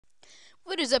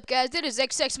What is up, guys? It is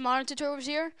XX Monitor Tutorials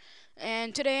here,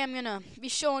 and today I'm gonna be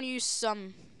showing you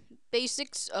some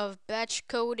basics of batch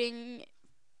coding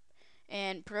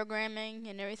and programming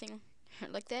and everything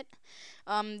like that.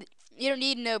 Um, you don't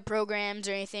need no programs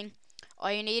or anything.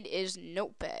 All you need is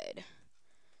Notepad.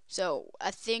 So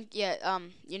I think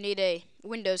you need a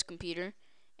Windows computer,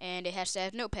 and it has to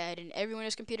have Notepad, and every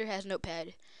Windows computer has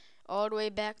Notepad, all the way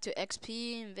back to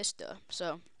XP and Vista.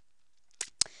 So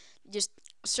just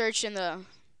search in the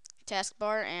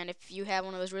taskbar, and if you have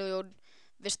one of those really old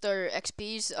Vista or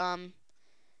XPs,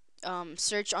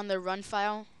 search on the run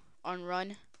file on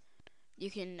run.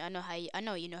 You can I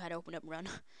know you know how to open up run,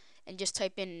 and just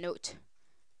type in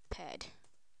Notepad,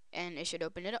 and it should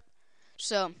open it up.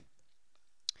 So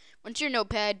once your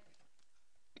Notepad,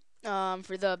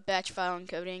 for the batch file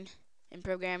encoding and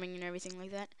programming and everything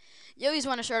like that, you always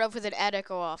want to start off with an add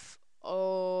echo off.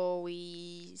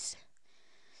 Always.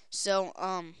 So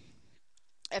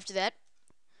after that,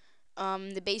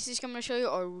 the basics I'm going to show you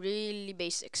are really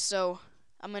basic. So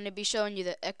I'm going to be showing you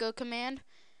the echo command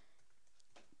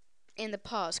and the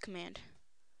pause command.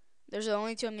 Those are the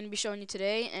only two I'm going to be showing you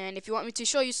today. And if you want me to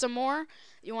show you some more,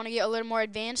 you want to get a little more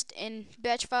advanced in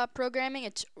batch file programming,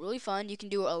 it's really fun. You can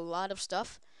do a lot of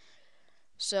stuff.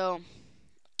 So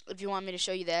if you want me to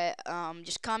show you that,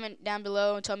 just comment down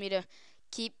below and tell me to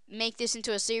make this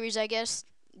into a series, I guess.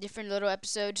 Different little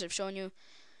episodes of showing you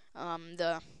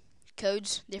the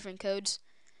codes, different codes.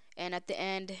 And at the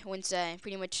end, once I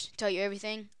pretty much tell you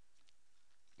everything,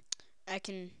 I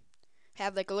can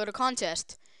have like a little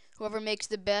contest. Whoever makes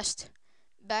the best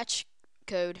batch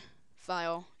code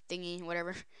file thingy,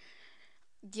 whatever,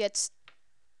 gets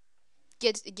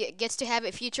to have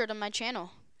it featured on my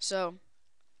channel. So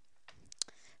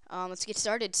let's get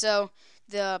started. So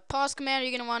the pause command,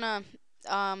 you're gonna wanna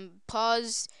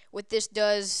pause. What this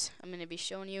does, I'm gonna be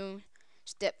showing you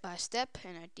step by step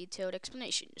and a detailed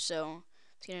explanation. So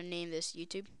it's gonna name this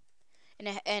YouTube,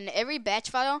 and every batch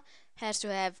file has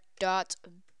to have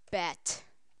 .bat,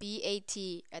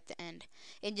 B-A-T at the end,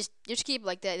 and just keep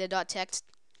like that, the dot text,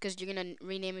 because you're gonna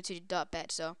rename it to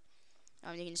 .bat. So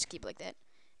you can just keep it like that,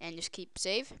 and just keep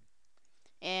save,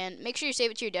 and make sure you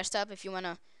save it to your desktop if you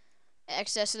wanna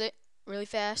access it really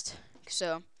fast.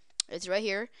 So it's right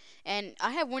here, and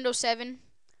I have Windows 7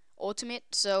 Ultimate,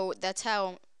 so that's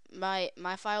how my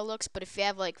file looks. But if you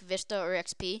have like Vista or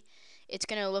XP, it's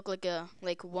gonna look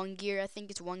like 1 gear. I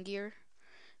think it's 1 gear,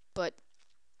 but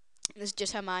this is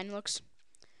just how mine looks.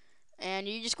 And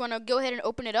you just want to go ahead and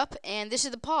open it up, and this is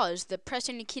the pause, the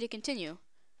pressing the key to continue.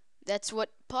 That's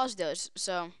what pause does.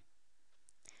 So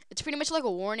it's pretty much like a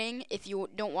warning if you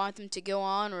don't want them to go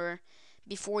on, or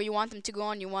before you want them to go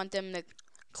on, you want them to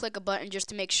click a button just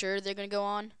to make sure they're gonna go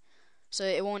on, so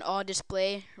it won't all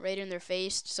display right in their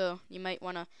face. So you might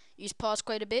want to use pause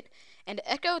quite a bit. And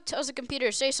echo tells the computer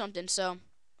to say something. So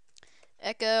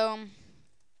echo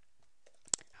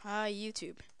hi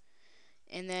YouTube,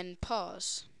 and then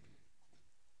pause.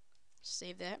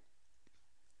 Save that,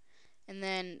 and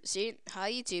then see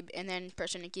hi YouTube, and then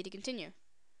press on the key to continue.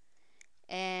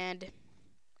 And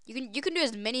you can do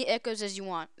as many echoes as you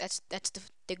want. That's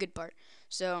the good part.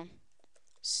 So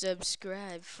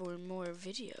subscribe for more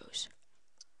videos.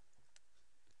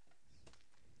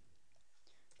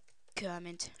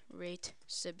 Comment, rate,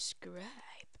 subscribe.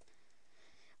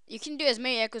 You can do as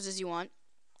many echoes as you want,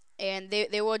 and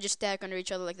they will just stack under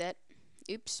each other like that.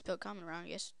 Oops, spelled comment wrong, I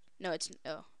guess. No, it's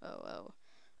okay.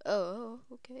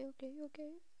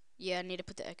 Yeah, I need to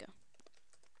put the echo.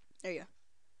 There you go.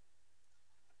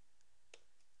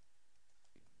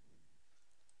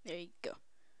 There you go.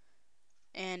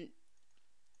 And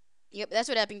yep, that's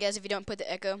what happened, guys, if you don't put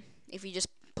the echo. If you just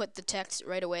put the text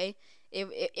right away,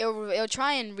 it'll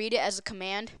try and read it as a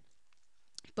command,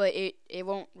 but it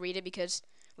won't read it because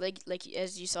like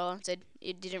as you saw, it said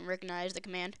it didn't recognize the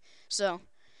command. So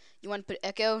you want to put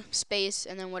echo space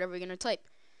and then whatever you're gonna type.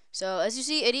 So as you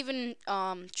see, it even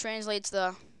translates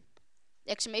the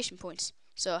exclamation points.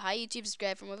 So hi YouTube,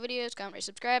 subscribe for more videos, comment, rate,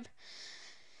 subscribe,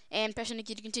 and press on the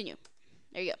key to continue.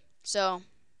 There you go. So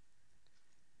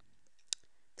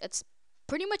that's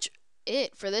pretty much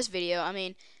it for this video. I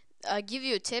mean, I'll give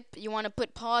you a tip. You want to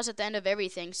put pause at the end of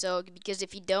everything. So because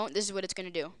if you don't, this is what it's gonna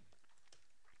do.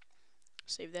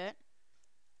 Save that.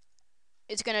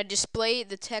 It's gonna display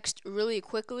the text really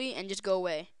quickly and just go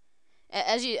away.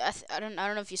 As you, I don't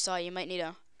know if you saw. You might need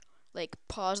to like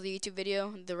pause the YouTube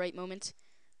video at the right moment.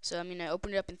 So I'm gonna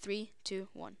open it up in 3, 2,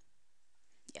 1.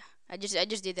 Yeah, I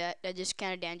just did that. I just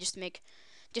counted down just to make,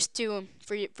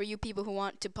 for you people who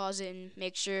want to pause it and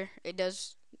make sure it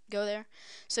does go there.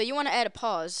 So you want to add a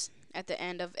pause at the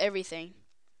end of everything.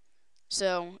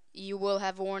 So you will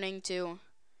have warning to.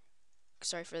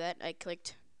 Sorry for that. I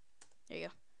clicked. There you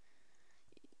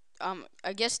go.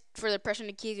 I guess for the pressing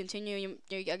the key continue,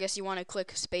 I guess you want to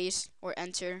click space or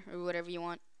enter or whatever you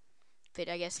want. But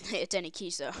I guess it's any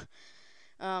key. So,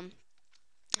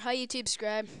 hi YouTube,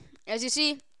 subscribe. As you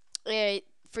see,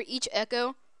 for each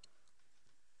echo,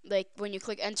 like when you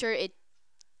click enter, it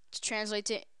translates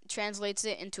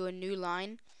it into a new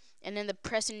line, and then the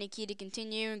pressing the key to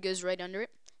continue goes right under it.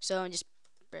 So just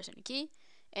pressing the key,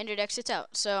 and it exits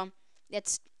out. So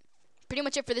that's pretty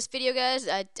much it for this video, guys.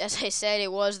 As I said,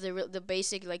 it was the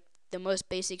basic, like the most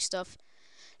basic stuff.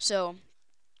 So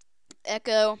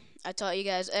echo, I taught you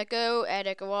guys echo, add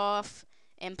echo off,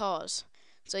 and pause.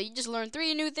 So you just learned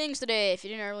 3 new things today if you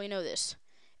didn't already know this.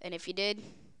 And if you did,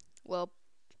 well,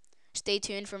 stay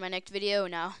tuned for my next video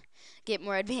and I'll get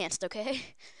more advanced, okay?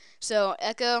 So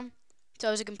echo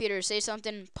tells the computer to say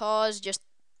something. Pause, just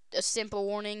a simple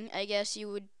warning, I guess you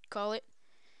would call it.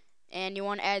 And you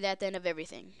want to add that at the end of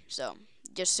everything. So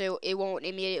just so it won't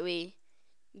immediately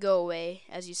go away,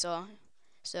 as you saw.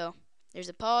 So there's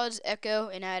a pause, echo,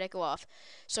 and add echo off.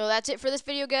 So that's it for this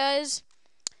video, guys.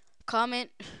 Comment,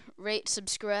 rate,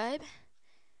 subscribe.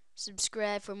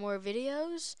 Subscribe for more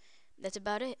videos. That's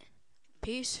about it.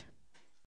 Peace.